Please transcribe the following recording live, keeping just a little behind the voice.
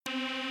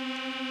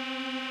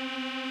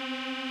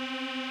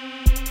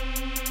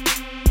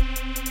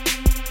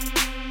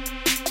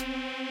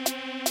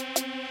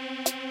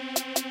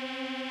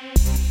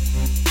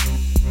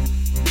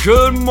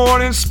Good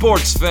morning,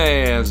 sports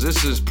fans.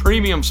 This is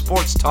Premium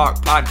Sports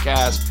Talk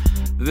Podcast.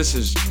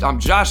 I'm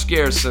Josh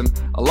Garrison.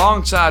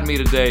 Alongside me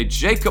today,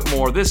 Jacob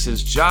Moore. This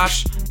is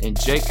Josh and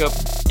Jacob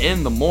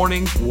in the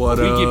morning. What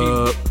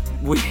up?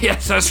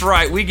 Yes, that's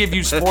right. We give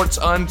you sports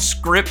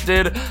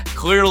unscripted,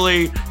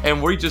 clearly,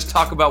 and we just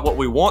talk about what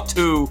we want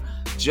to.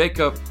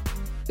 Jacob,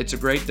 it's a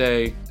great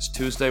day. It's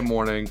Tuesday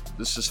morning.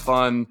 This is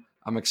fun.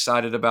 I'm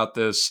excited about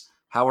this.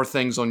 How are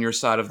things on your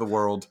side of the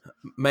world?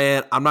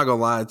 Man, I'm not going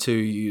to lie to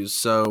you.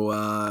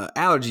 So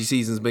allergy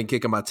season's been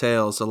kicking my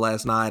tail. So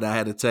last night I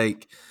had to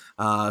take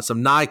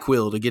some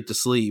NyQuil to get to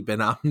sleep.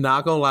 And I'm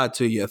not going to lie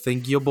to you. I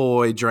think your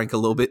boy drank a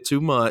little bit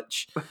too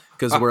much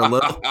because we're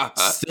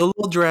still a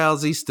little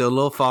drowsy, still a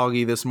little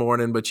foggy this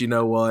morning. But you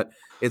know what?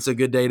 It's a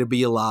good day to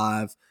be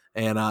alive.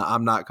 And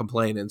I'm not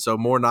complaining. So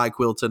more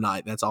NyQuil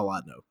tonight. That's all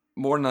I know.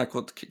 More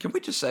NyQuil. Can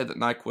we just say that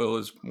NyQuil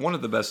is one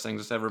of the best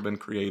things that's ever been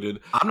created?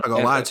 I'm not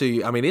gonna lie to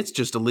you. I mean, it's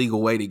just a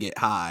legal way to get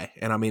high,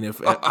 and I mean,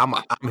 if I'm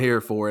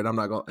here for it, I'm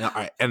not gonna. All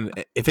right,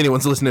 and if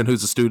anyone's listening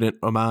who's a student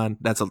of mine,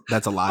 that's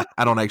a lie.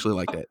 I don't actually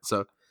like that.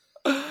 So,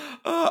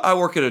 I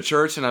work at a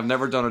church, and I've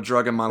never done a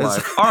drug in my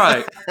life. All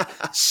right,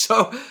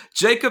 so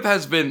Jacob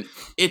has been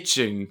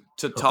itching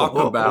to talk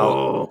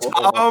about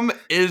Tom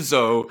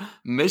Izzo,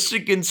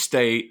 Michigan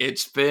State.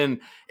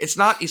 It's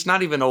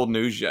not even old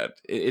news yet.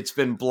 It's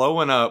been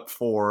blowing up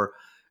for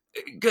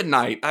good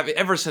night. I mean,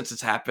 ever since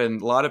it's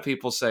happened, a lot of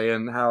people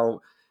saying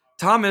how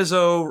Tom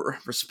Izzo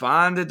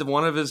responded to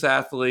one of his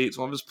athletes,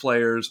 one of his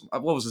players.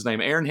 What was his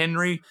name? Aaron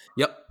Henry?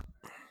 Yep.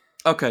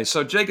 Okay,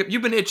 so Jacob,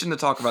 you've been itching to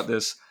talk about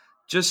this.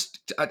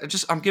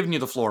 I'm giving you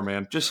the floor,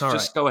 man. Just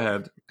go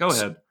ahead. Go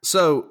ahead.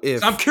 So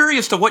I'm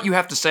curious to what you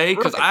have to say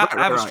because I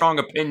have a strong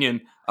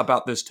opinion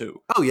about this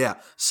too. Oh yeah.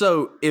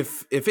 So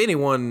if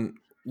anyone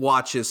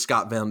watches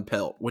Scott Van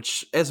Pelt,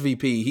 which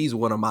SVP, he's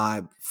one of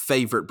my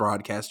favorite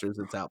broadcasters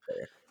that's out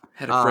there.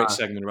 Had a great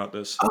segment about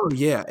this. Oh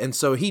yeah, and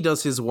so he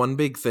does his one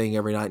big thing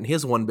every night, and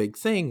his one big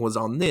thing was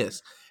on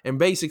this. And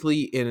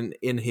basically,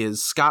 in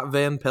his Scott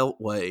Van Pelt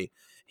way,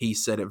 he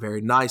said it very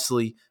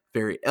nicely,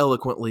 very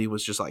eloquently.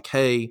 Was just like,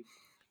 hey,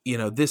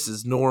 this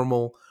is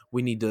normal.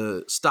 We need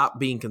to stop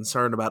being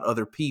concerned about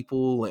other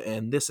people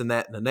and this and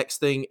that and the next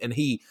thing. And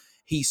he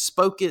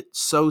spoke it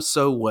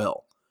so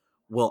well.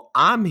 Well,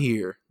 I'm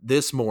here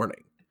this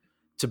morning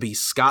to be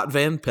Scott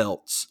Van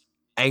Pelt's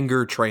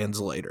anger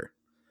translator.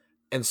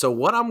 And so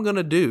what I'm going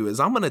to do is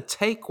I'm going to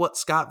take what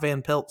Scott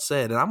Van Pelt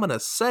said and I'm going to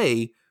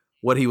say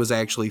what he was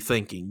actually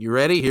thinking. You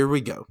ready? Here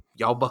we go.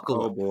 Y'all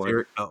buckle up. Boy. Here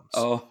it comes.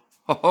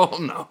 Oh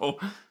no.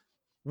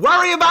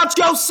 Worry about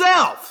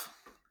yourself.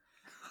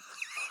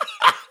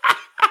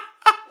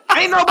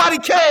 Ain't nobody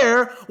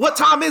care what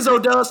Tom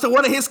Izzo does to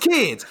one of his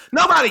kids.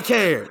 Nobody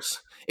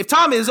cares. If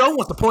Tom Izzo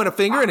wants to point a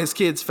finger in his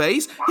kid's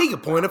face, he can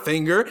point a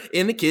finger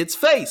in the kid's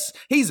face.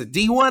 He's a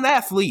D1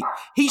 athlete.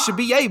 He should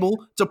be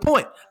able to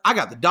point. I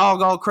got the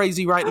dog all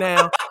crazy right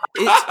now.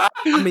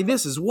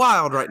 This is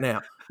wild right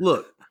now.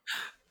 Look.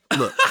 I'm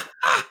going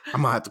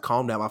to have to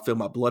calm down. I feel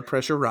my blood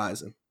pressure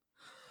rising.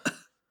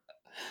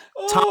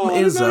 Tom Izzo.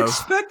 I did not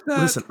expect that.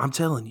 Listen, I'm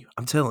telling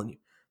you.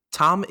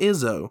 Tom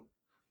Izzo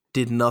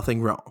did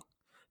nothing wrong.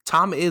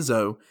 Tom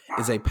Izzo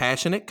is a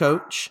passionate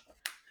coach.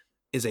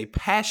 Is a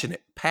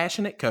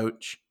passionate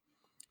coach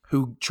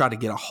who tried to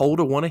get a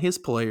hold of one of his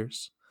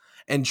players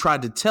and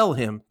tried to tell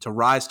him to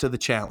rise to the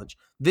challenge.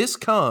 This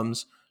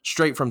comes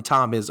straight from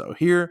Tom Izzo.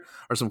 Here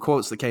are some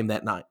quotes that came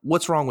that night.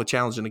 What's wrong with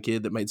challenging a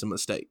kid that made some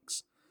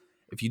mistakes?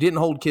 If you didn't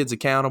hold kids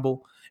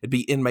accountable, it'd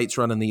be inmates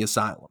running the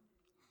asylum.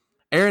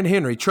 Aaron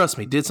Henry, trust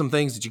me, did some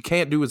things that you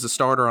can't do as a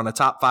starter on a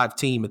top 5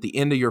 team at the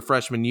end of your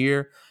freshman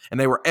year, and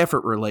they were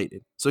effort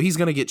related. So he's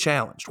going to get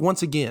challenged.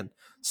 Once again,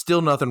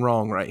 still nothing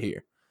wrong right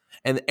here.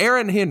 And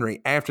Aaron Henry,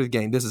 after the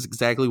game, this is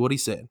exactly what he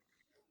said.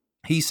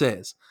 He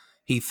says,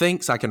 he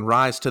thinks I can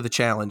rise to the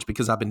challenge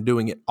because I've been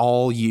doing it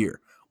all year.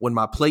 When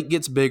my plate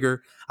gets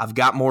bigger, I've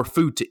got more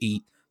food to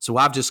eat, so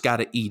I've just got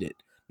to eat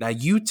it. Now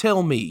you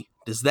tell me,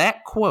 does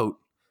that quote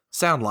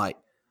sound like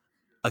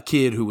a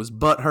kid who was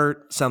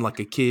butthurt, sound like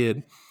a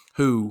kid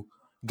who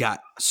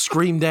got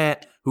screamed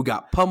at, who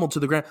got pummeled to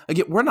the ground?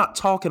 Again, we're not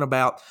talking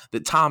about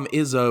that Tom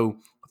Izzo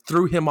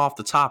threw him off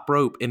the top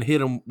rope and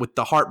hit him with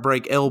the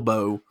heartbreak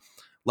elbow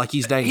like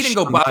he's dang. He didn't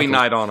go Bobby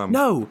Knight on him.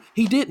 No,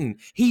 he didn't.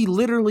 He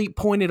literally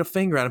pointed a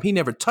finger at him. He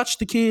never touched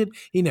the kid.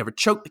 He never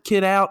choked the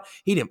kid out.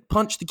 He didn't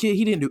punch the kid.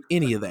 He didn't do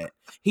any of that.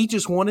 He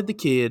just wanted the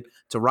kid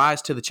to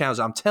rise to the challenge.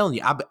 I'm telling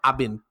you, I've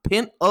been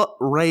pent up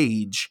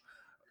rage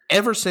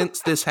ever since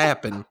this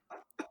happened.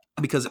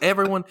 Because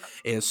everyone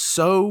is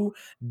so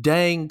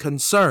dang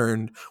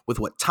concerned with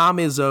what Tom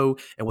Izzo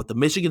and what the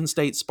Michigan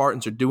State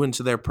Spartans are doing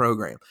to their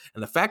program.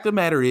 And the fact of the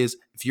matter is,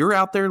 if you're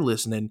out there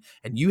listening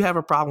and you have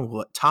a problem with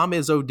what Tom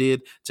Izzo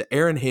did to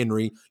Aaron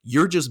Henry,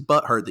 you're just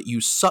butthurt that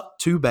you suck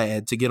too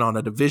bad to get on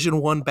a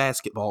Division I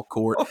basketball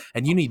court,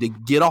 and you need to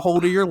get a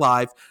hold of your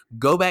life,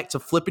 go back to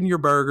flipping your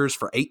burgers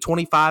for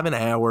 $8.25 an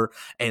hour,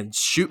 and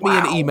shoot me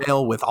an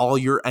email with all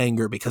your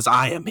anger because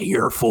I am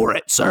here for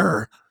it,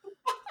 sir.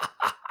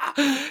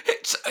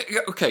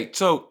 Okay,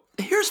 so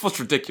here's what's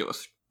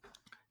ridiculous.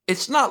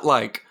 it's not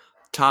like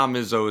Tom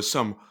Izzo is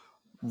some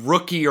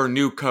rookie or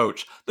new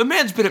coach. The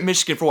man's been at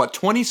Michigan for what,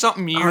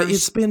 20-something years?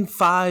 It's been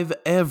 5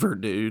 ever,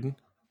 dude.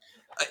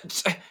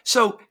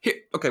 So,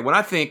 okay, when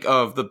I think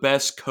of the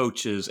best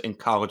coaches in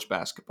college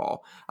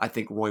basketball, I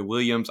think Roy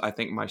Williams, I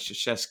think Mike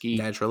Krzyzewski.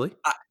 Naturally.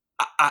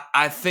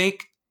 I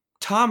think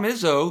Tom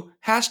Izzo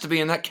has to be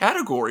in that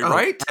category,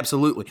 right?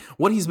 Absolutely.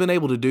 What he's been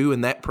able to do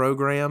in that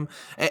program,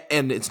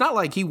 and it's not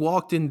like he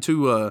walked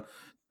into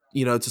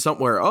to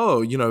somewhere,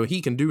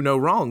 he can do no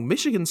wrong.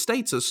 Michigan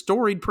State's a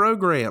storied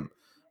program.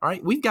 All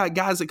right, we've got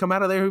guys that come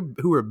out of there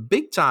who are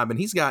big time, and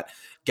he's got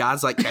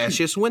guys like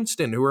Cassius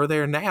Winston who are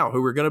there now,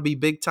 who are going to be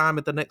big time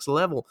at the next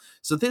level.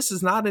 So this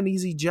is not an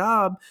easy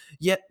job,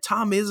 yet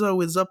Tom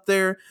Izzo is up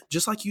there,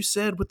 just like you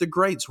said, with the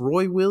greats,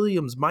 Roy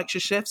Williams, Mike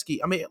Krzyzewski.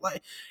 I mean,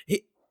 like,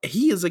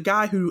 he is a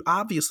guy who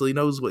obviously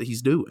knows what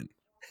he's doing.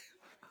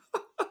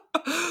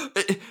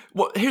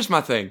 Well, here's my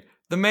thing.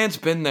 The man's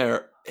been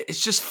there.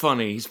 It's just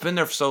funny. He's been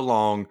there for so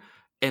long,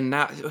 and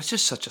now it's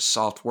just such a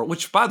soft world,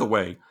 which, by the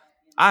way,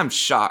 I'm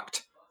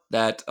shocked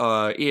that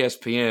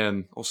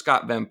ESPN,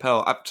 Scott Van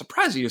Pelt, I'm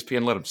surprised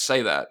ESPN let him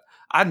say that.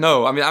 I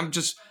know. I mean, I'm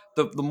just,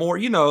 the more,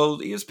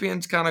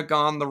 ESPN's kind of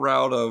gone the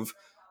route of,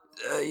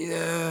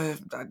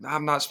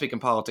 I'm not speaking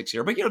politics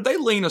here, but, they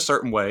lean a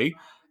certain way.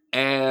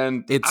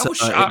 And I was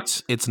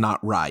shocked. It's not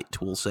right.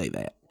 We'll say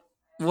that.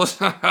 Well,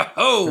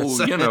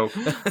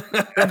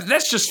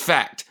 that's just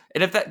fact.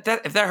 And if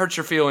that hurts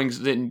your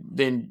feelings,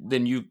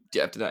 then you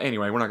have to.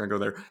 Anyway, we're not going to go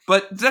there.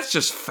 But that's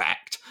just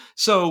fact.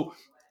 So,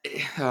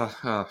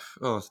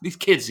 these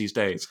kids these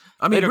days.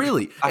 I mean,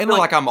 really, I feel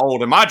like I'm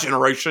old. In my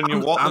generation, you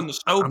walk in the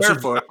snow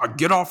barefoot.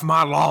 Get off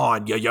my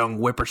lawn, you young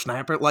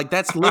whippersnapper. Like,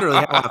 that's literally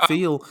how I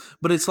feel.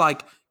 But it's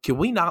like, can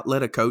we not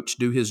let a coach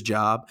do his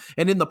job?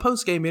 And in the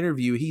post-game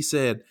interview, he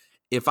said,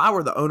 if I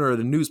were the owner of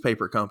the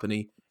newspaper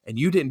company and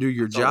you didn't do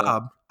your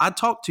job, I'd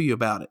talk to you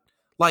about it.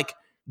 Like,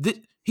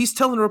 he's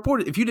telling the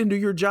reporter, if you didn't do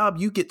your job,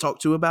 you get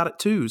talked to about it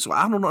too. So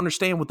I don't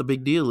understand what the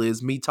big deal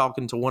is, me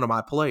talking to one of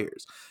my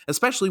players,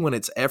 especially when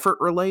it's effort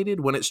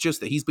related, when it's just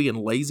that he's being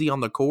lazy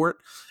on the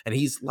court. And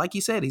he's, like you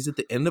said, he's at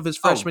the end of his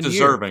freshman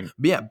deserving. year.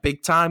 Yeah,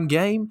 big time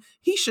game.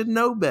 He should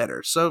know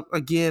better. So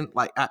again,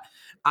 like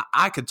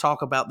I could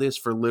talk about this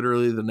for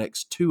literally the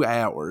next 2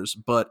 hours,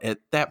 but at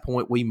that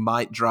point we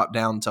might drop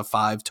down to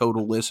 5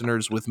 total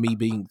listeners, with me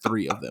being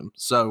 3 of them.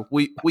 So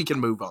we can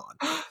move on.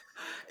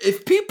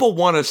 If people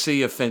want to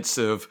see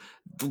offensive,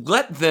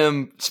 let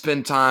them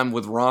spend time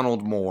with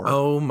Ronald Moore.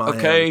 Oh my!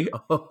 Okay,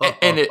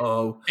 and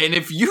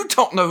if you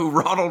don't know who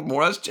Ronald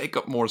Moore, that's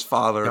Jacob Moore's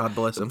father. God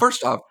bless him.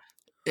 First off,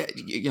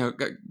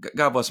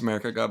 God bless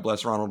America. God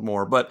bless Ronald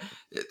Moore. But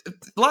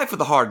life of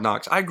the hard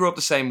knocks. I grew up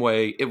the same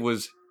way. It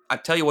was, I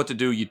tell you what to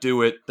do, you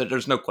do it.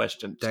 There's no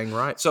question. Dang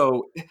right.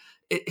 So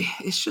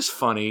it's just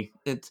funny.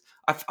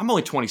 I'm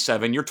only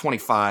 27. You're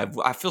 25.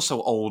 I feel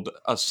so old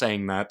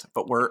saying that,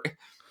 but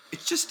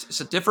it's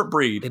a different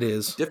breed. It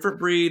is. Different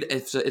breed.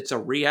 It's a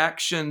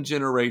reaction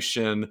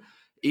generation,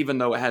 even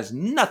though it has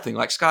nothing,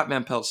 like Scott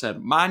Van Pelt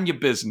said, mind your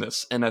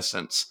business, in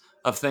essence,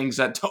 of things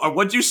that,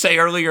 what'd you say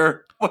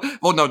earlier?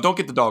 Well, no, don't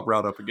get the dog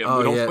riled up again.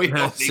 We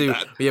don't need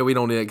that. Yeah, we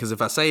don't need it, because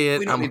if I say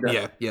it,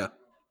 yeah.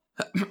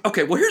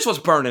 Okay, well, here's what's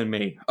burning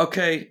me.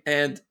 Okay,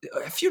 and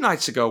a few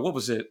nights ago, what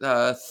was it?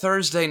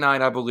 Thursday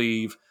night, I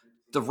believe,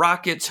 the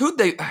Rockets,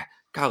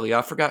 golly,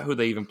 I forgot who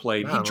they even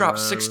played. He dropped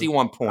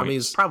 61 points. I mean,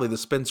 it's probably the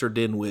Spencer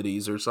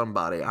Dinwiddies or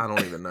somebody. I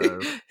don't even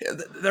know.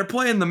 They're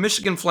playing the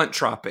Michigan Flint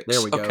Tropics.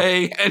 There we go.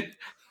 Okay, and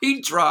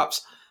he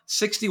drops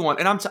 61,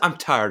 and I'm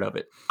tired of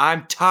it.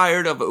 I'm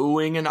tired of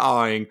oohing and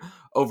ahhing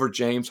over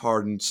James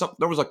Harden.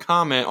 There was a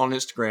comment on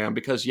Instagram,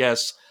 because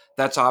yes,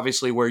 that's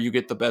obviously where you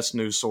get the best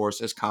news source,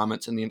 is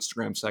comments in the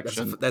Instagram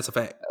section. That's a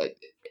fact.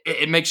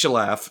 It makes you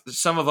laugh.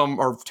 Some of them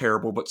are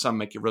terrible, but some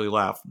make you really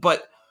laugh.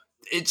 But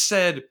it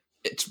said,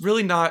 it's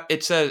really not.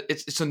 It says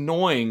it's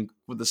annoying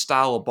with the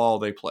style of ball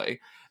they play,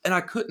 and I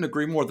couldn't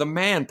agree more. The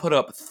man put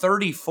up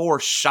 34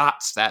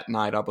 shots that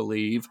night, I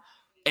believe.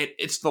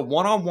 It's the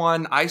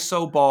one-on-one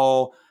ISO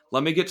ball.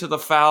 Let me get to the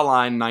foul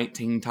line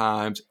 19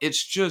 times.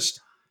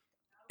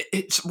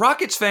 It's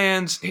Rockets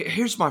fans.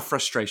 Here's my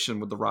frustration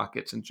with the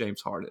Rockets and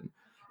James Harden,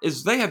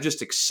 is they have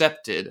just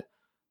accepted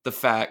the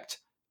fact.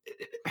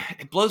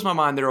 It blows my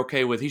mind they're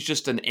okay with. He's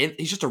just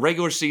a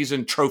regular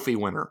season trophy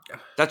winner.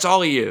 That's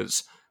all he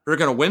is. They're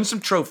going to win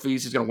some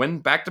trophies. He's going to win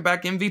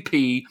back-to-back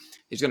MVP.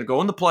 He's going to go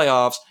in the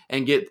playoffs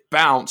and get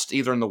bounced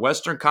either in the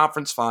Western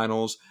Conference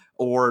Finals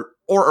or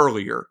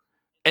earlier.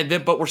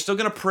 But we're still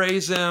going to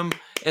praise him.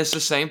 It's the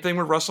same thing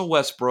with Russell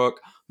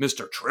Westbrook,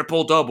 Mr.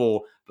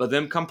 Triple-Double. But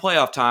then come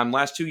playoff time,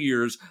 last 2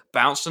 years,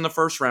 bounced in the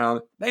first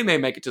round. They may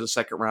make it to the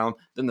second round.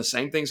 Then the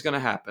same thing's going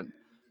to happen.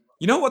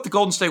 You know what the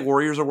Golden State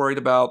Warriors are worried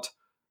about?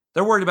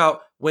 They're worried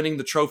about winning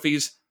the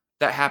trophies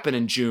that happen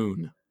in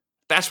June.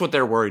 That's what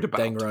they're worried about.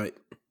 Dang right.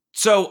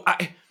 So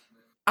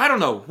I don't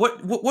know.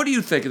 What do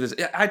you think of this?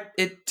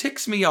 It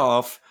ticks me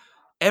off.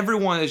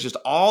 Everyone is just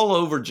all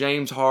over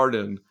James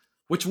Harden,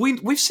 which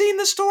we've seen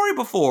this story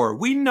before.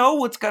 We know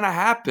what's going to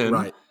happen.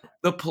 Right.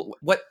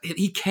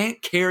 He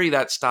can't carry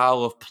that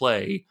style of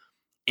play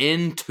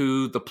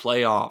into the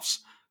playoffs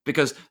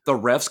because the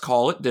refs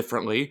call it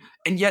differently.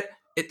 And yet,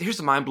 here's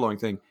the mind-blowing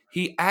thing.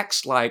 He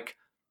acts like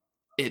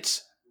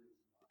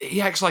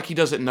he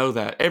doesn't know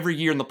that. Every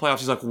year in the playoffs,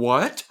 he's like,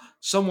 what?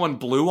 Someone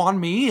blew on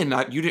me and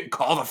you didn't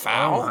call the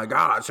foul? Oh my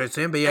gosh, it's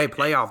NBA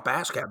playoff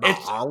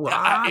basketball.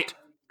 What?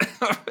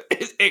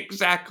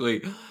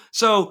 Exactly.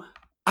 So,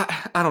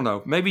 I don't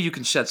know. Maybe you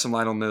can shed some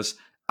light on this.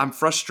 I'm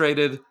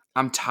frustrated.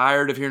 I'm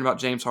tired of hearing about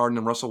James Harden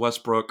and Russell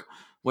Westbrook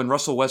when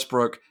Russell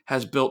Westbrook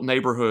has built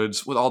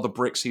neighborhoods with all the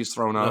bricks he's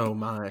thrown up. Oh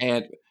my.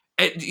 And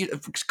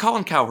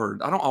Colin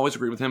Cowherd, I don't always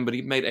agree with him, but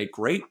he made a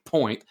great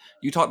point.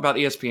 You talked about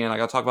ESPN. I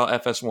got to talk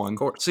about FS1. Of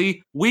course.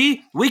 See,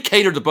 we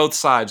cater to both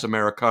sides,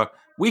 America.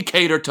 We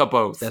cater to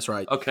both. That's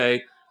right.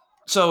 Okay.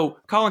 So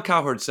Colin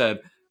Cowherd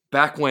said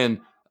back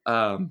when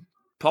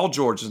Paul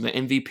George was in the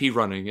MVP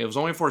running, it was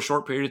only for a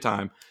short period of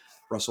time.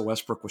 Russell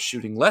Westbrook was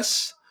shooting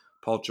less.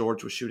 Paul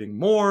George was shooting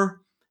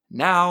more.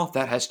 Now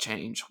that has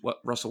changed.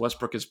 Russell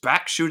Westbrook is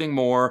back shooting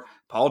more.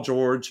 Paul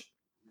George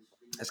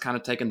has kind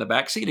of taken the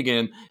back seat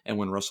again. And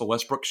when Russell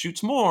Westbrook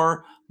shoots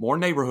more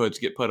neighborhoods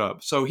get put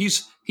up. So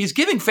he's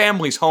giving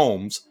families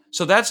homes.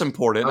 So that's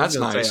important. That's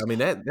nice. Say, I mean,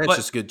 that's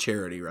just good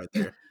charity right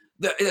there.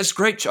 It's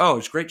great. Oh,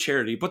 it's great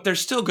charity. But they're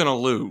still going to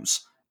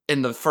lose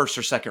in the first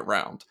or second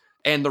round.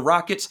 And the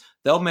Rockets,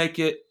 they'll make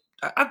it.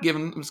 I've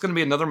given it's going to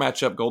be another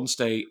matchup, Golden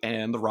State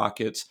and the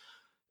Rockets.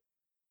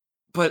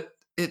 But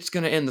it's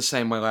going to end the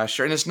same way last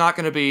year. And it's not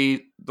going to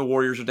be the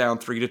Warriors are down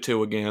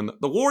 3-2 again.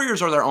 The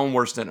Warriors are their own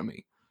worst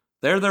enemy.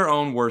 They're their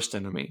own worst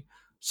enemy.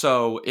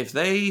 So if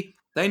they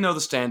know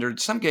the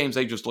standards, some games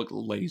they just look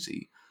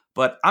lazy.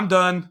 But I'm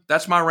done.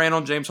 That's my rant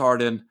on James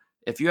Harden.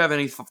 If you have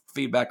any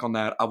feedback on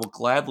that, I will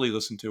gladly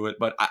listen to it.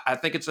 But I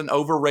think it's an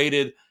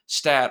overrated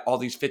stat, all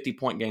these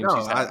 50-point games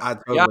he's had. I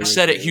totally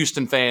said it,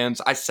 Houston fans.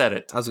 I said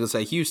it. I was going to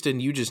say, Houston,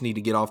 you just need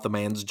to get off the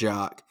man's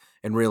jock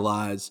and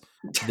realize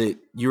that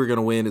you're going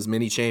to win as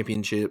many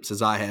championships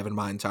as I have in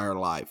my entire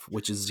life,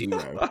 which is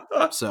 0.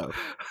 So,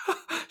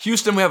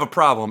 Houston, we have a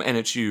problem, and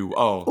it's you.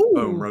 Oh, ooh.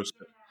 Boom,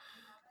 roasted.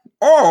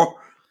 Oh,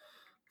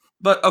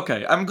 but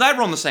okay, I'm glad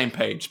we're on the same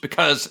page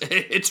because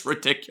it's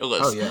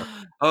ridiculous. Oh, yeah.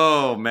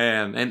 Oh,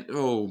 man. And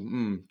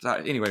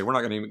anyway, we're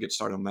not going to even get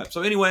started on that.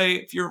 So anyway,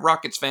 if you're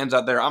Rockets fans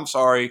out there, I'm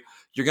sorry.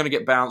 You're going to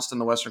get bounced in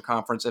the Western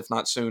Conference, if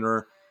not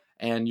sooner.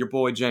 And your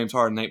boy James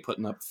Harden ain't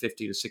putting up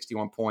 50 to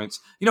 61 points.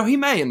 You know, he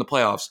may in the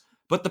playoffs.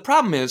 But the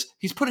problem is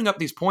he's putting up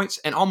these points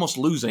and almost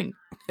losing.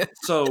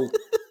 So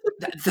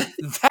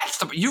that's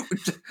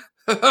the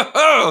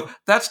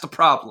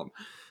problem.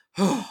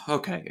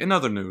 Okay, in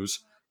other news,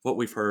 what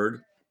we've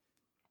heard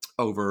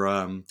over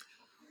the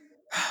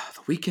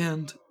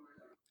weekend,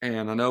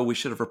 and I know we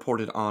should have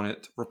reported on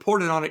it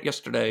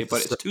yesterday,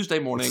 but it's Tuesday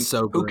morning. It's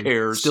sobering. Who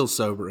cares? Still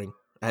sobering.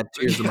 I had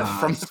tears in my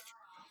eyes.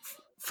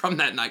 From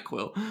that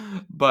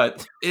NyQuil.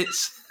 But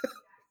it's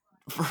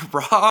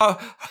Rob. I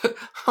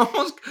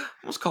almost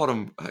called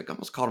him a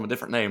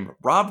different name.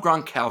 Rob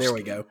Gronkowski. There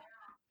we go.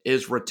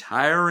 Is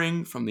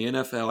retiring from the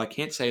NFL. I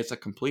can't say it's a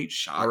complete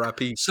shock.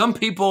 R.I.P. Some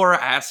people are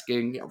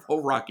asking,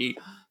 Rocky.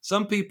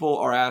 Some people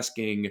are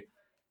asking,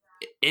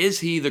 is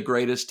he the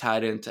greatest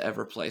tight end to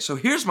ever play? So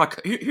here's my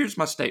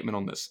statement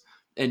on this,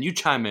 and you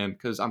chime in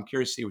because I'm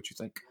curious to see what you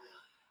think.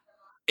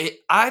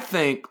 I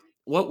think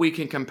what we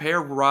can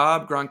compare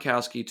Rob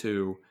Gronkowski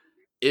to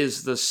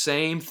is the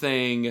same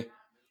thing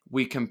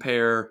we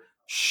compare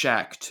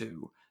Shaq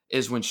to.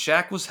 Is when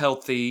Shaq was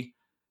healthy,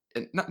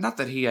 and not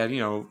that he had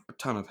a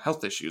ton of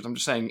health issues. I'm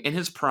just saying in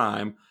his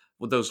prime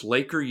with those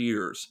Laker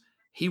years,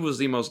 he was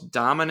the most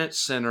dominant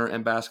center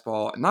in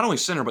basketball. Not only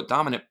center, but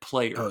dominant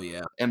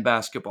player in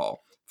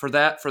basketball for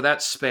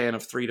that span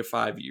of 3 to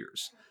 5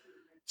 years.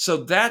 So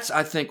that's,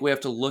 I think, we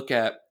have to look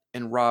at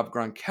in Rob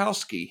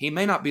Gronkowski. He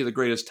may not be the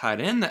greatest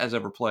tight end that has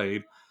ever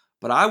played,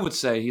 but I would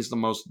say he's the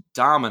most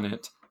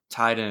dominant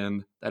tight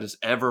end that has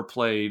ever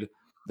played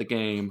the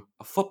game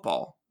of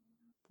football.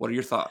 What are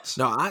your thoughts?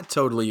 No, I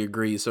totally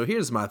agree. So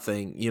here's my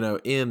thing.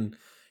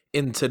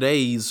 In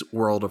today's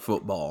world of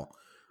football,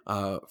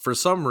 for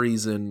some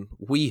reason,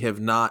 we have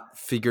not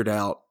figured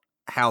out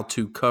how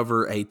to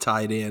cover a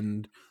tight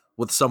end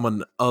with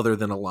someone other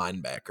than a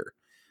linebacker.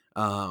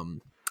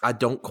 I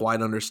don't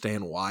quite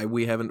understand why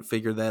we haven't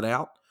figured that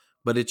out,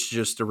 but it's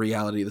just a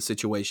reality of the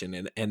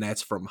situation, and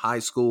that's from high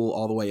school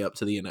all the way up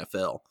to the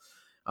NFL.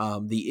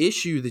 The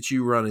issue that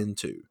you run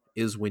into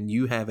is when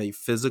you have a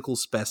physical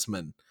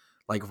specimen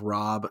like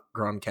Rob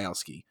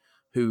Gronkowski,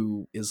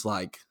 who is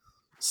like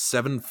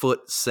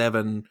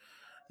 7'7",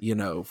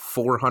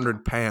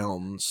 400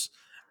 pounds,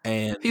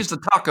 and he's the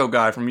taco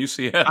guy from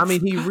UCF. I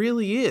mean, he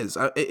really is.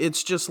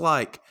 It's just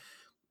like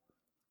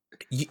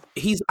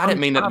he's. I didn't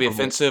mean that to be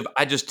offensive.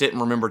 I just didn't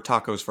remember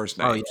Taco's first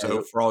name. Oh, yeah.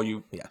 So for all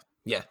you,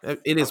 yeah,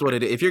 it is what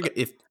it is.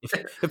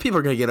 If people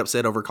are going to get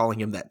upset over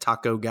calling him that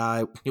taco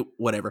guy,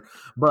 whatever.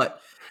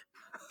 But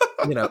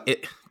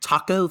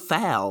taco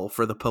foul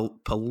for the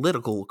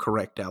political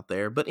correct out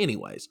there. But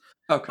anyways,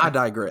 okay. I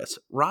digress.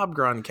 Rob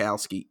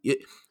Gronkowski,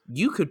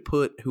 you could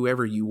put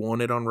whoever you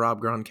wanted on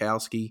Rob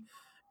Gronkowski,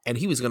 and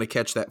he was going to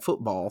catch that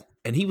football,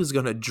 and he was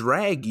going to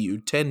drag you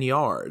 10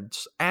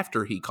 yards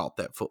after he caught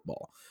that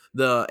football.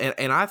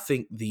 And I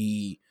think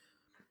the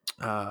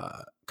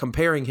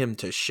comparing him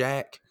to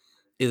Shaq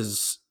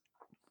is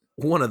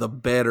one of the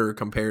better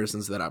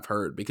comparisons that I've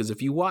heard, because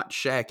if you watch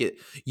Shaq,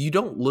 you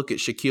don't look at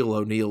Shaquille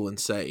O'Neal and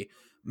say,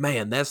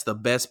 man, that's the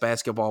best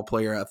basketball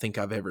player I think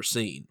I've ever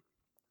seen.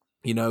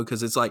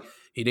 Because it's like,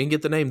 he didn't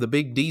get the name the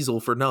Big Diesel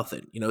for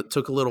nothing. It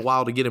took a little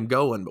while to get him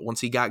going, but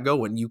once he got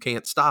going, you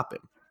can't stop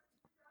him.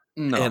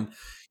 No.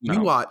 You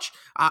watch,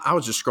 I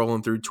was just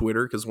scrolling through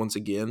Twitter because, once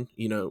again,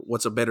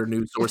 what's a better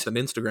news source than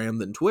Instagram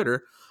than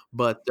Twitter?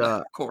 But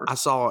of course. I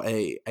saw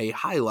a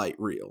highlight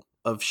reel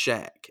of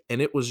Shaq,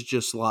 and it was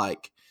just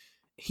like,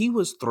 he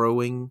was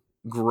throwing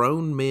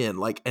grown men,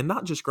 and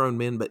not just grown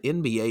men, but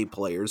NBA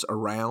players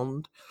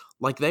around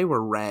like they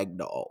were rag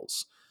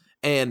dolls.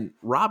 And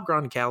Rob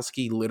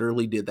Gronkowski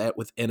literally did that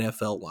with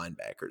NFL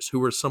linebackers,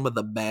 who are some of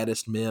the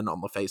baddest men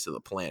on the face of the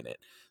planet.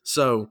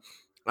 So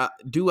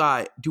do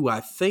I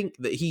think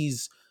that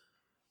he's,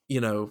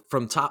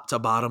 from top to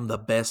bottom, the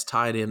best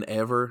tight end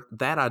ever?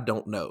 That I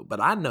don't know. But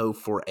I know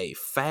for a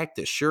fact,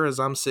 as sure as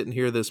I'm sitting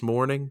here this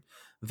morning,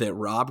 that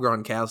Rob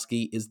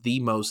Gronkowski is the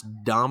most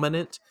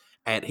dominant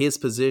at his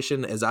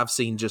position as I've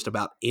seen just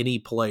about any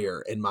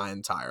player in my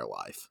entire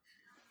life.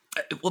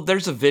 Well,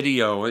 there's a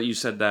video, you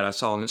said that, I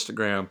saw on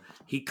Instagram.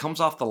 He comes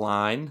off the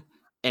line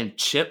and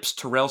chips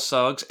Terrell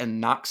Suggs and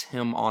knocks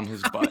him on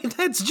his butt. I mean,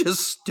 that's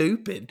just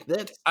stupid.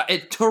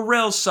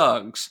 Terrell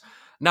Suggs.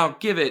 Now,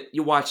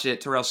 you watch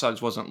it, Terrell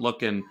Suggs wasn't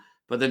looking,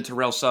 but then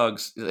Terrell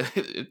Suggs,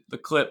 the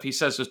clip, he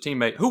says to his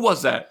teammate, who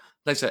was that?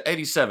 They said,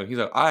 87. He's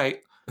like, all right.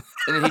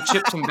 And then he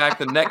chips him back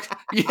the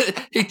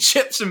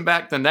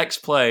next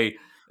play,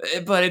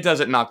 but it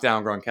doesn't knock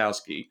down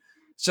Gronkowski.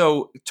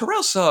 So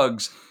Terrell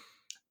Suggs,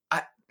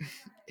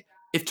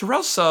 if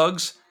Terrell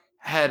Suggs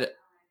had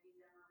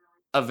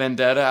a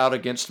vendetta out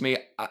against me,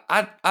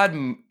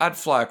 I'd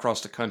fly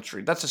across the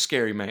country. That's a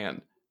scary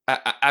man.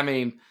 I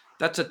mean,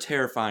 that's a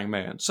terrifying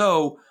man.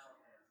 So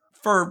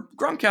for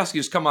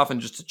Gronkowski to come off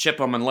and just to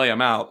chip him and lay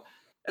him out,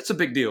 that's a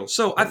big deal.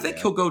 So I think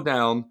he'll go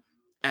down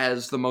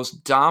as the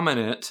most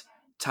dominant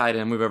tight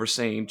end we've ever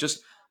seen.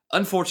 Just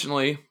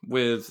unfortunately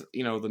with,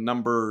 the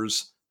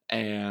numbers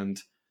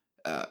and,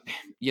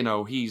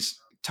 he's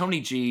Tony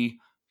G.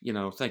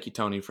 Thank you,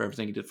 Tony, for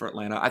everything he did for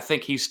Atlanta. I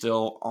think he's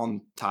still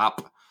on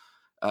top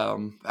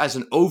as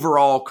an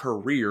overall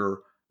career,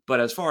 but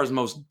as far as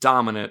most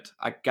dominant,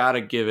 I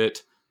gotta give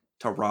it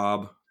to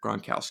Rob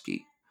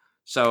Gronkowski.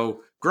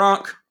 So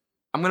Gronk,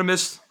 I'm gonna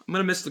miss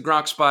the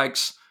Gronk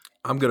spikes.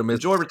 I'm gonna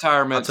enjoy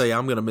retirement. I'll tell you,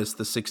 I'm gonna miss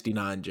the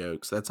 69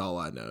 jokes. That's all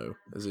I know.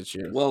 Is it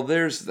you? Well,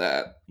 there's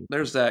that,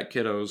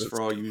 kiddos,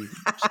 for all you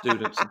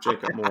students of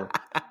Jacob Moore.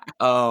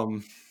 Wow.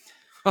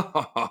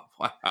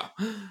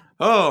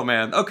 Oh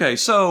man. Okay,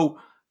 so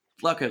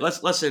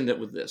let's end it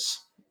with this.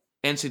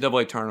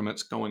 NCAA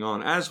tournaments going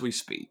on as we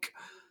speak.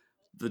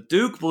 The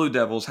Duke Blue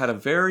Devils had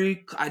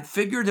I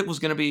figured it was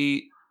going to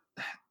be,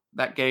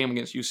 that game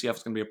against UCF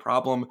is going to be a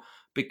problem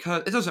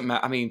because it doesn't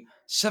matter. I mean,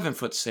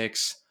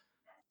 7'6",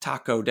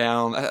 taco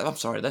down. I'm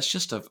sorry, that's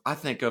just I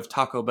think of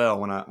Taco Bell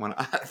when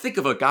I think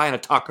of a guy in a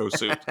taco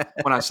suit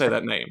when I say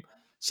that name.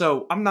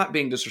 So I'm not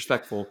being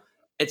disrespectful.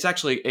 It's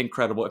actually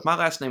incredible. If my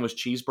last name was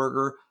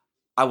Cheeseburger,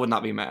 I would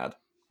not be mad.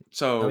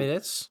 So I mean,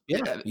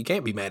 you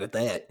can't be mad at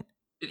that.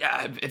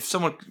 Yeah, if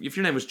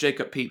your name was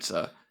Jacob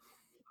Pizza,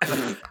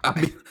 I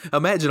mean,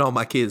 imagine all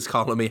my kids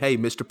calling me, "Hey,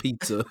 Mr.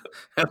 Pizza."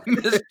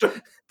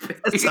 Mr.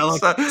 Pizza.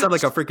 Sound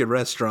like a freaking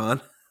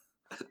restaurant.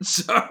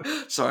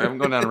 Sorry, I'm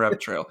going down a rabbit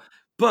trail.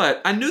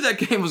 But I knew that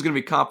game was going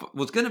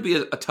to be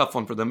a tough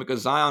one for them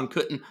because Zion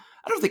couldn't.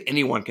 I don't think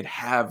anyone could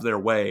have their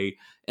way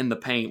in the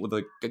paint with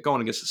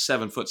going against a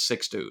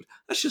 7'6" dude.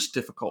 That's just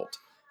difficult.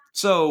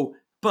 So,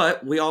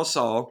 but we all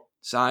saw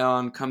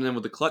Zion coming in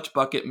with the clutch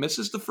bucket,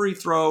 misses the free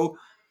throw.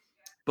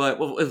 But it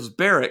was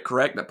Barrett,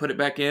 correct, that put it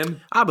back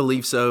in? I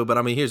believe so, but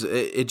I mean,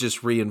 it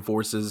just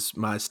reinforces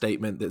my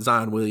statement that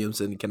Zion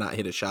Williamson cannot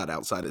hit a shot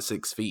outside of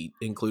 6 feet,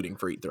 including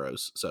free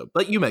throws. So,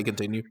 but you may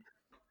continue.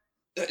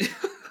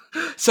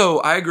 So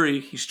I agree,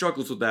 he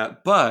struggles with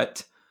that.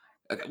 But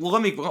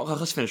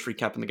let's finish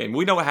recapping the game.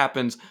 We know what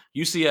happens.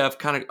 UCF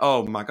kind of,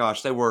 oh my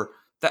gosh, that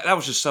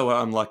was just so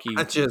unlucky.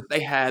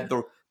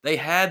 They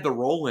had the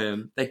roll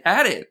in. They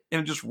had it,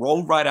 and it just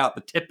rolled right out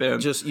the tip in.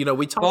 Just,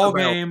 we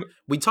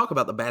talk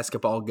about the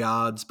basketball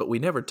gods, but we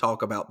never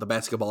talk about the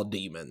basketball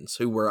demons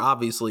who were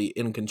obviously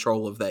in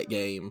control of that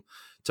game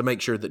to make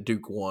sure that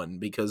Duke won,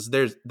 because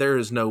there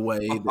is no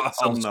way that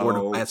some sort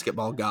of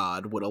basketball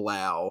god would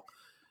allow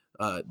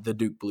the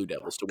Duke Blue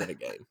Devils to win a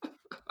game.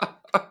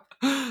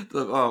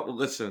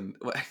 Listen.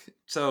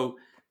 So,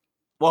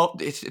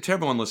 to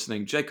everyone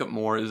listening, Jacob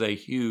Moore is a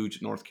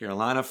huge North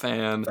Carolina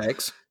fan.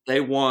 Thanks. They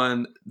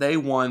won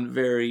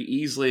very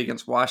easily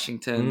against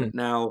Washington.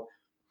 Now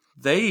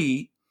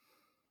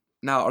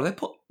are they?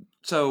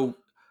 So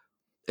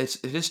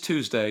it is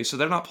Tuesday, so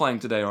they're not playing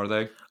today, are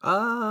they?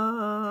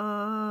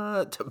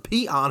 To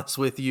be honest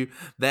with you,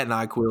 that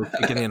NyQuil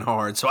kicking in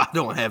hard, so I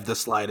don't have the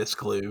slightest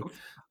clue.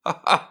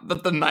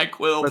 That the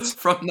NyQuil Let's-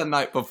 from the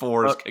night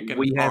before is kicking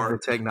we in have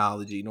hard. the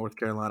technology. North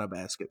Carolina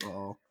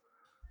basketball.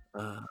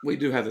 We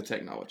do have the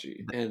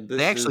technology, and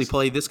They actually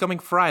play this coming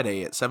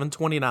Friday at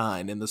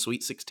 7:29 in the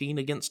Sweet 16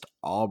 against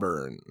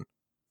Auburn.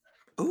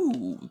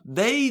 Ooh,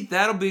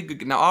 that'll be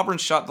good. Now Auburn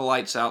shot the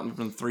lights out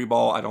from the 3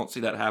 ball. I don't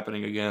see that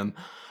happening again.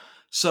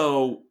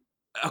 So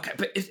okay,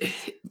 but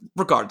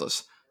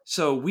regardless,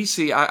 so we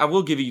see. I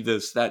will give you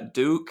this: that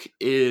Duke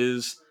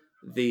is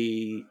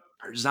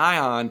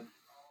Zion.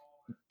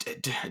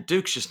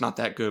 Duke's just not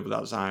that good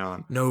without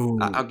Zion. No,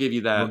 I'll give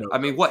you that. No. I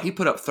mean, what he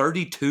put up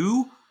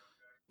 32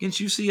 against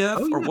UCF,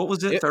 Oh, or yeah. what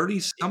was it, 30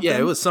 something? Yeah,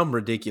 it was some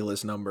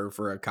ridiculous number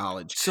for a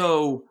college.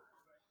 So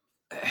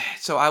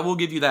I will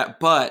give you that.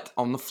 But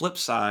on the flip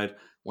side,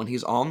 when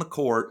he's on the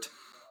court,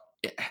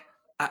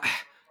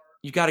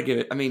 you got to give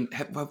it. I mean,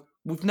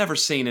 we've never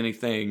seen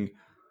anything.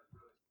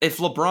 If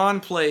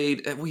LeBron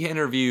played, we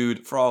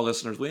interviewed, for all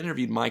listeners, we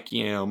interviewed Mike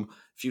Yam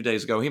a few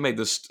days ago. He made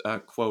this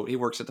quote. He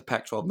works at the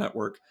Pac-12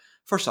 Network.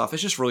 First off,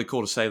 it's just really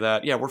cool to say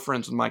that. Yeah, we're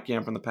friends with Mike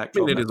Yam from the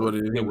Pac-12 It Network. is what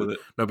it is. Deal with it.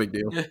 No big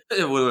deal. Yeah,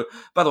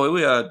 by the way,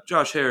 we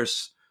Josh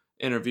Harris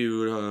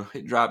interviewed.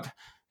 It dropped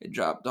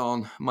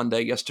on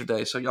Monday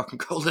yesterday, so y'all can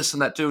go listen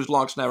to that too. It was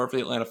long snapper for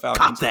the Atlanta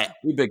Falcons. Cop that.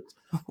 We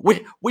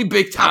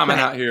big timing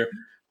out here.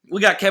 We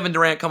got Kevin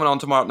Durant coming on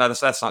tomorrow. No,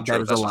 that's not true.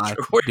 That is that's a not lie.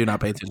 true. Do not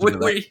pay attention to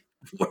that.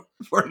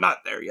 We're not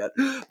there yet.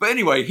 But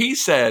anyway, he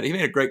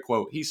made a great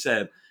quote. He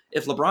said,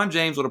 if LeBron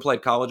James would have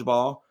played college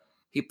ball,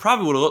 he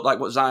probably would have looked like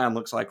what Zion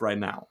looks like right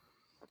now.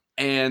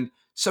 And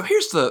so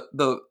here's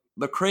the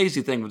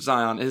crazy thing with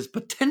Zion. His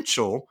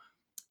potential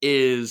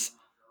is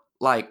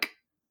like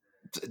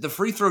the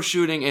free throw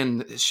shooting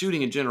and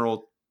shooting in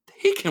general.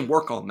 He can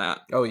work on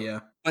that. Oh,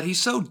 yeah. But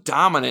he's so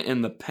dominant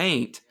in the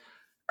paint.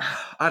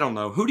 I don't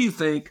know. Who do you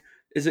think?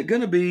 Is it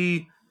going to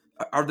be?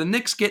 Are the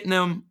Knicks getting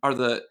him? Are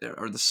the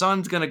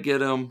Suns going to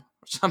get him?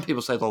 Some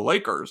people say the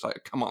Lakers.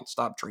 Like, come on,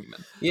 stop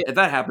dreaming. Yeah. If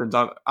that happens,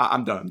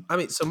 I'm done. I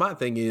mean, so my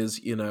thing is,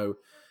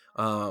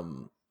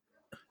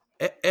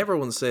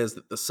 everyone says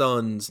that the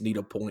Suns need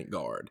a point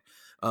guard,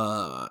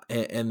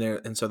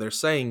 and so they're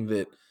saying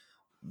that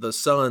the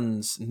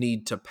Suns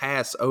need to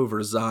pass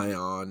over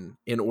Zion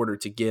in order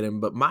to get him.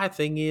 But my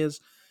thing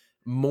is,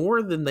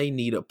 more than they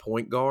need a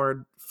point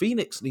guard,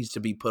 Phoenix needs to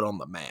be put on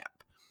the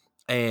map.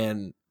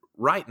 And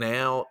right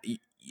now,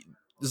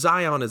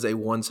 Zion is a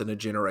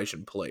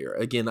once-in-a-generation player.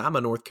 Again, I'm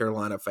a North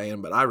Carolina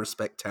fan, but I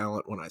respect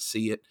talent when I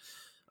see it.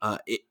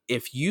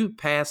 If you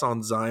pass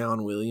on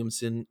Zion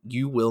Williamson,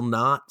 you will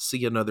not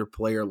see another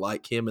player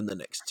like him in the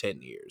next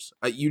 10 years.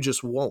 You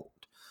just won't.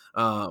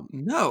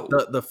 No.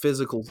 The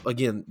physical,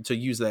 again, to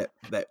use that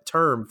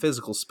term,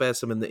 physical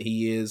specimen that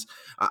he is.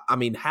 I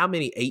mean, how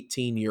many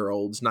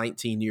 18-year-olds,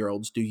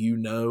 19-year-olds do you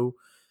know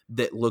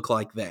that look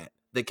like that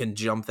can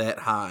jump that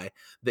high,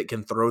 that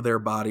can throw their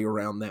body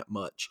around that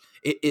much?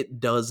 It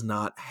does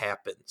not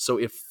happen. So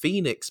if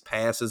Phoenix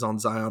passes on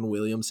Zion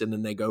Williamson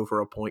and they go for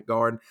a point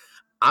guard,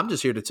 I'm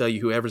just here to tell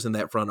you whoever's in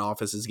that front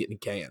office is getting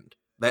canned.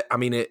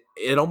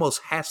 It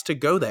almost has to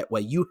go that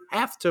way. You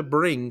have to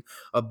bring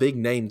a big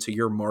name to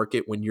your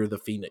market when you're the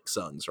Phoenix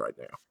Suns right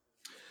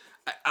now.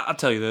 I'll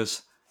tell you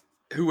this.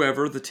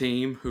 Whoever the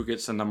team who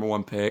gets the number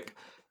one pick,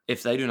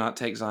 if they do not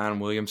take Zion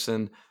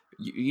Williamson,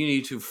 you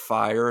need to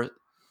fire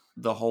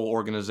the whole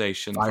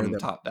organization from the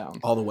top down.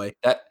 All the way.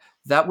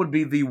 That would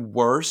be the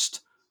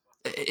worst.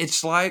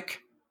 It's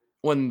like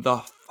when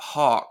the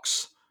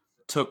Hawks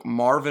took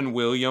Marvin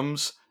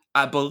Williams.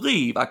 I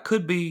believe, I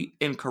could be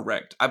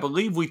incorrect. I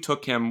believe we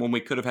took him when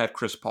we could have had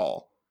Chris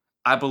Paul.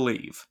 I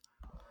believe.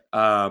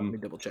 Let me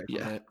double check on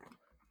that.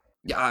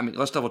 Yeah, I mean,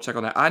 let's double check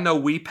on that. I know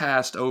we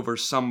passed over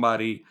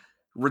somebody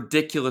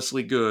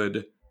ridiculously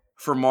good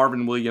for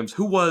Marvin Williams,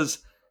 who was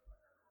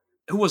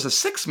a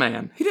six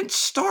man. He didn't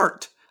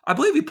start. I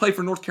believe he played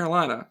for North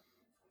Carolina.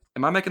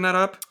 Am I making that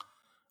up?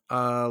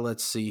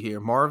 Let's see here.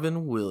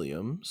 Marvin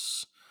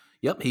Williams.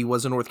 Yep, he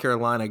was a North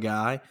Carolina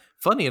guy.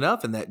 Funny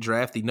enough, in that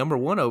draft, the number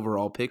 1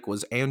 overall pick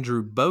was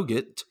Andrew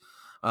Bogut.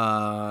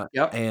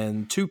 Yep.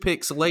 And 2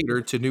 picks later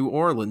to New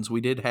Orleans,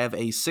 we did have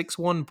a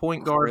 6'1"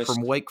 point guard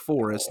from Wake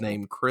Forest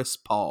named Chris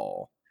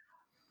Paul.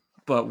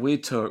 But we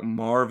took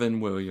Marvin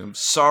Williams.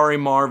 Sorry,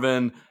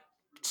 Marvin.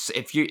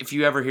 If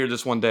you ever hear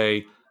this one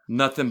day,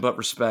 nothing but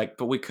respect.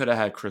 But we could have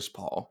had Chris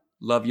Paul.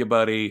 Love you,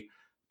 buddy.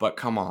 But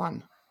come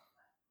on.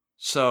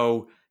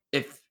 So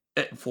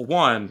for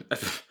one,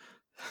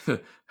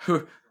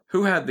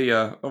 who had the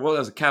that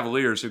was the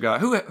Cavaliers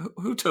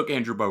who took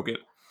Andrew Bogut?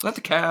 Was that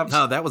the Cavs?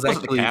 No, that was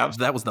actually the Cavs?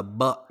 That was the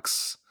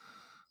Bucks.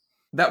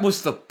 That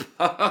was the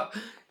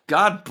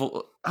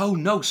oh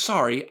no,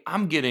 sorry.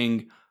 I'm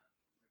getting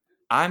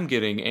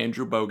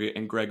Andrew Bogut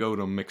and Greg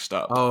Odom mixed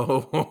up.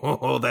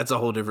 Oh, that's a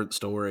whole different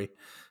story.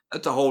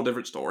 That's a whole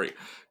different story.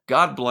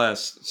 God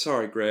bless.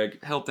 Sorry,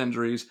 Greg. Health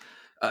injuries.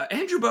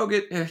 Andrew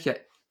Bogut. Yeah.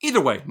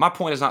 Either way, my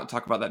point is not to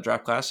talk about that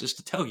draft class, is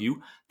to tell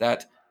you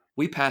that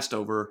we passed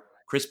over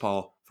Chris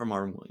Paul for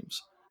Marvin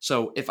Williams.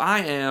 So if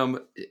Zion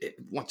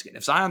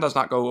does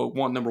not go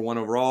number 1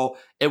 overall,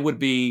 it would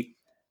be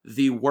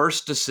the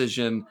worst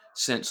decision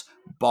since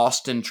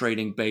Boston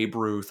trading Babe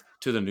Ruth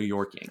to the New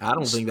York Yankees. I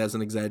don't think that's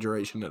an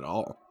exaggeration at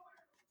all.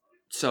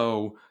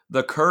 So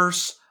the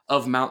curse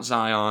of Mount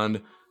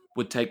Zion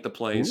would take the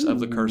place of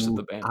the curse of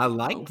the band. I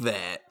like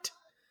that.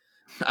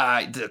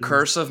 The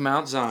curse of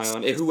Mount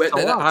Zion.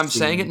 I'm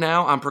saying it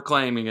now. I'm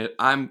proclaiming it.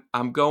 I'm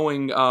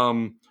going.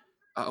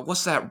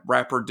 What's that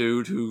rapper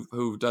dude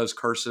who does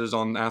curses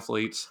on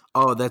athletes?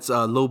 Oh, that's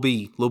Lil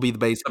B. Lil B, the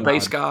bass god.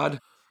 Bass god.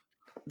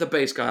 The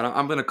bass god.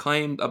 I'm going to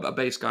claim a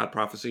bass god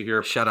prophecy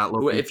here. Shout out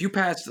Lil B. If you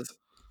pass this,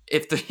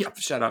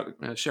 shout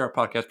out, share our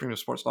podcast, Premium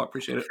Sports Talk,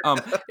 appreciate it.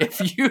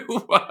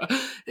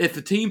 If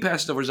the team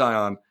passes over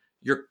Zion,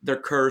 they're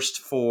cursed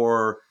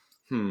for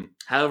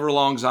however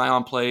long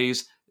Zion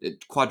plays,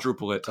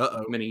 quadruple it,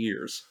 many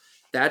years.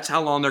 That's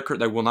how long they're cursed.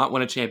 They will not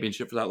win a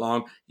championship for that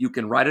long. You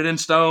can write it in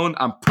stone.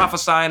 I'm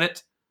prophesying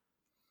it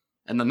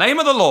in the name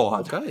of the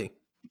Lord. Okay.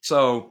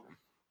 So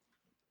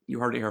you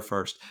heard it here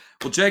first.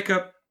 Well,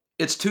 Jacob,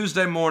 it's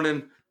Tuesday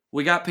morning.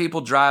 We got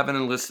people driving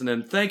and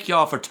listening. Thank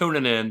y'all for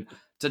tuning in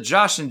to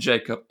Josh and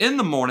Jacob in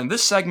the morning.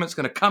 This segment's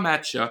going to come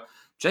at you.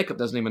 Jacob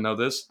doesn't even know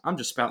this. I'm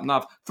just spouting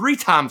off 3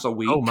 times a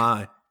week. Oh,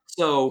 my.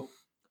 So,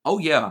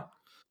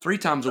 3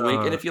 times a week.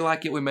 And if you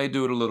like it, we may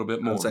do it a little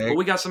bit more. But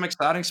we got some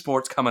exciting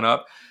sports coming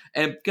up.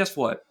 And guess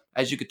what?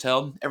 As you could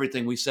tell,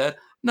 everything we said,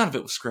 none of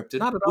it was scripted.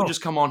 Not at all. We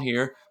just come on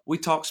here. We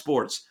talk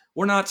sports.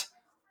 We're not...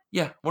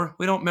 Yeah,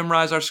 we don't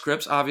memorize our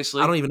scripts,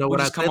 obviously. I don't even know what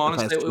I said come on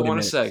and say what we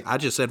want to say. I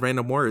just said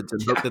random words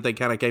and hope that they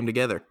kind of came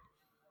together.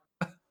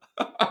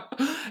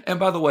 And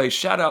by the way,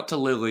 shout out to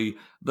Lily,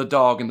 the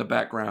dog in the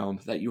background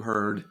that you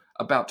heard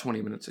about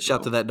 20 minutes ago.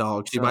 Shout to that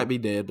dog. She might be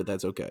dead, but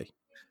that's okay.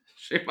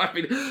 She might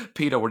be.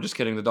 PETA, we're just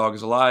kidding. The dog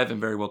is alive and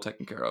very well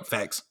taken care of.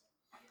 Facts.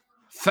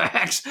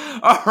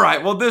 All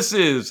right. Well, this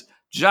is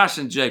Josh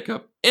and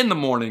Jacob in the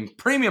morning,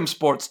 Premium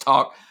Sports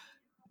Talk.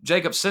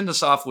 Jacob, send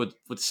us off with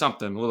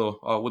something,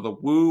 with a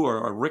woo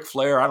or a Ric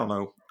Flair. I don't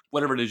know,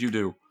 whatever it is you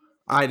do.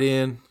 All right,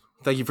 Ian.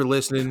 Thank you for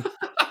listening.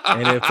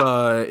 And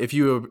if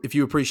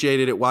you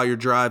appreciated it while you're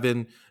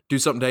driving, do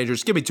something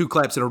dangerous. Give me 2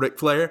 claps and a Ric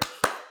Flair.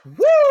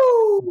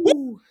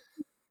 Woo!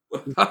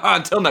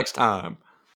 Until next time.